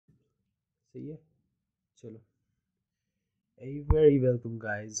सही है चलो. A very welcome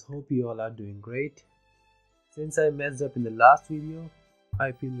guys, hope you all are doing great. Since I messed up in the last video,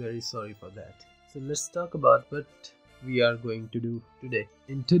 I feel very sorry for that. So let's talk about what we are going to do today.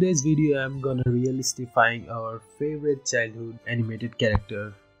 In today's video I'm gonna realistifying our favorite childhood animated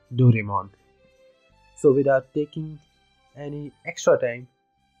character Doraemon. So without taking any extra time,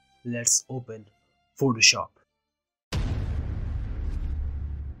 let's open Photoshop.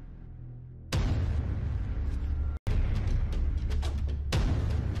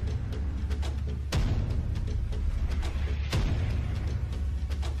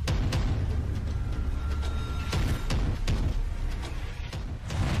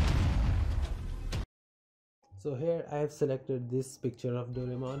 So here I have selected this picture of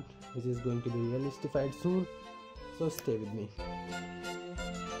Doraemon, which is going to be realistified soon, so stay with me.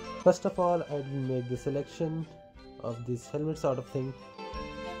 First of all, I will make the selection of this helmet sort of thing,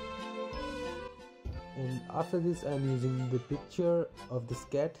 and after this I am using the picture of this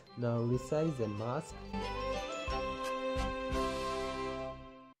cat. Now resize and mask.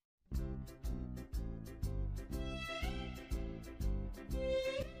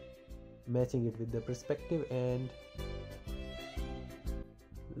 Matching it with the perspective and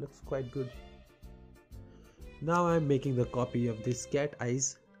looks quite good. Now I'm making the copy of this cat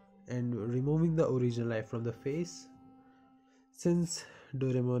eyes and removing the original eye from the face, since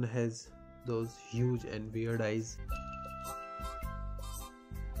Doraemon has those huge and weird eyes.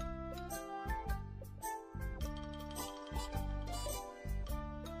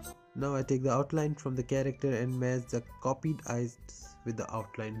 Now I take the outline from the character and match the copied eyes with the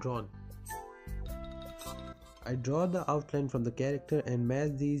outline drawn. I draw the outline from the character and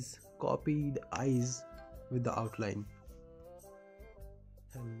match these copied eyes with the outline.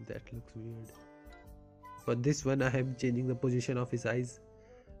 And that looks weird. For this one I am changing the position of his eyes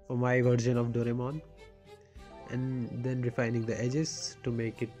for my version of Doraemon, and then refining the edges to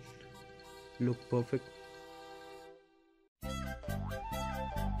make it look perfect.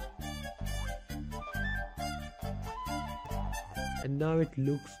 And now it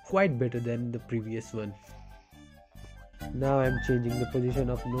looks quite better than the previous one. Now I am changing the position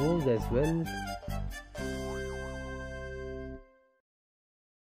of nose as well.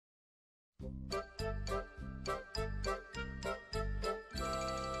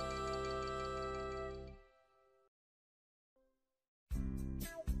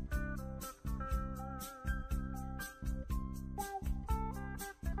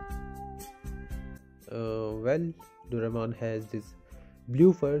 Well, Doraemon has this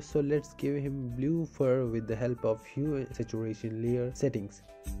blue fur, so let's give him blue fur with the help of hue and saturation layer settings.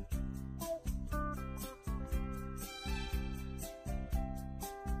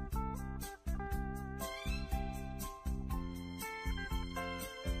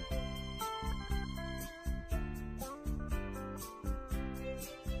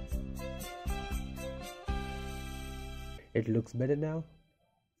 It looks better now.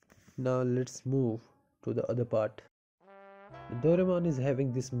 Now let's move to the other part. Doraemon is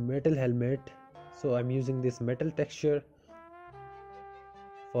having this metal helmet, so I'm using this metal texture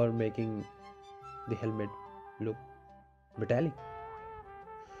for making the helmet look metallic.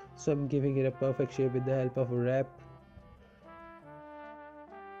 So I'm giving it a perfect shape with the help of a wrap.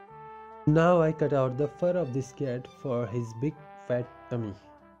 Now I cut out the fur of this cat for his big fat tummy.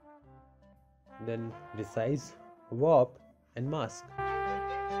 Then resize, warp and mask.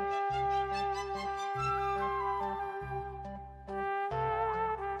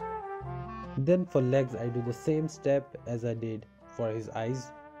 Then for legs I do the same step as I did for his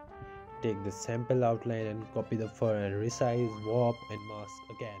eyes. Take the sample outline and copy the fur and resize, warp and mask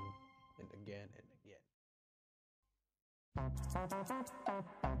again and again and again.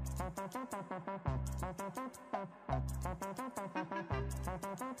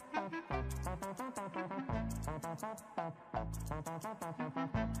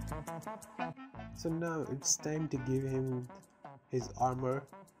 So now it's time to give him his armor.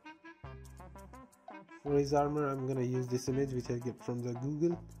 For his armor I'm gonna use this image which I get from the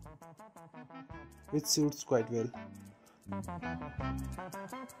Google, which suits quite well.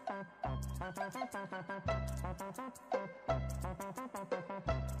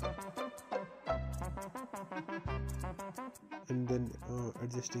 And then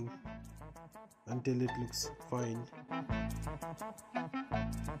adjusting until it looks fine.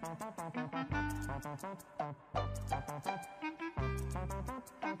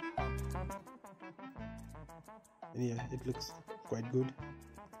 And yeah, it looks quite good.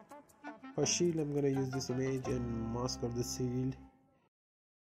 For shield I'm gonna use this image and mask of the shield.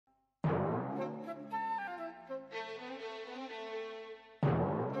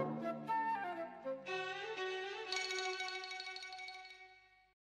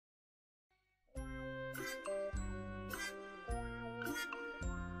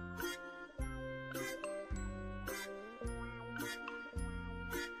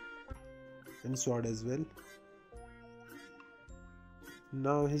 and sword as well.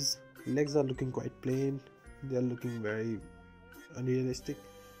 Now his legs are looking quite plain, they are looking very unrealistic.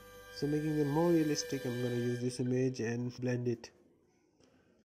 So making them more realistic, I'm gonna use this image and blend it.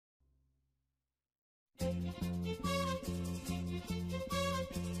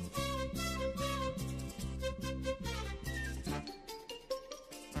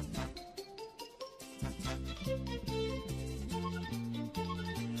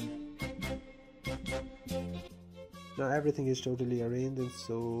 Now everything is totally arranged, and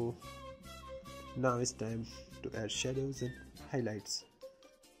so now it's time to add shadows and highlights.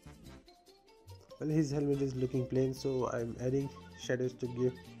 Well, his helmet is looking plain, so I'm adding shadows to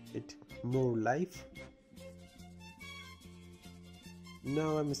give it more life.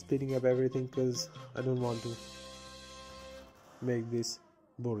 Now I'm speeding up everything because I don't want to make this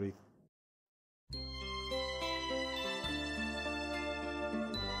boring.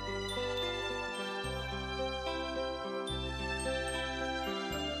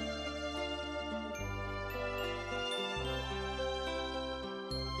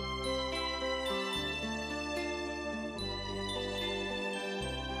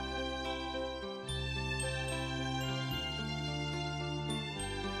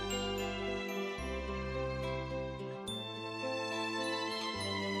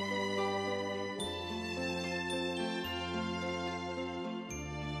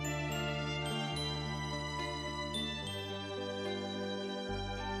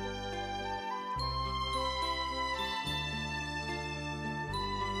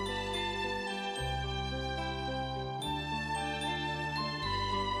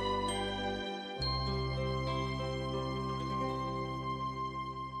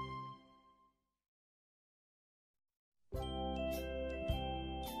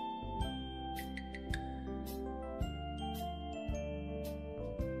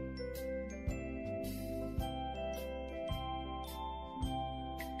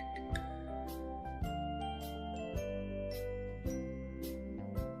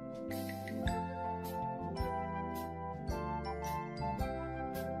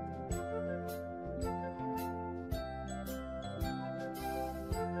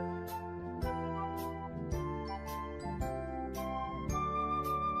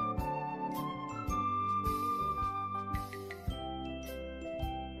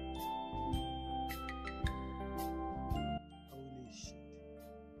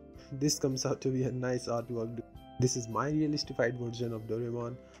 This comes out to be a nice artwork. This is my realistified version of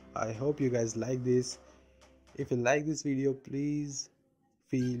Doraemon. I hope you guys like this. If you like this video, please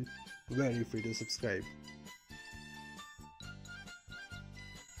feel very free to subscribe.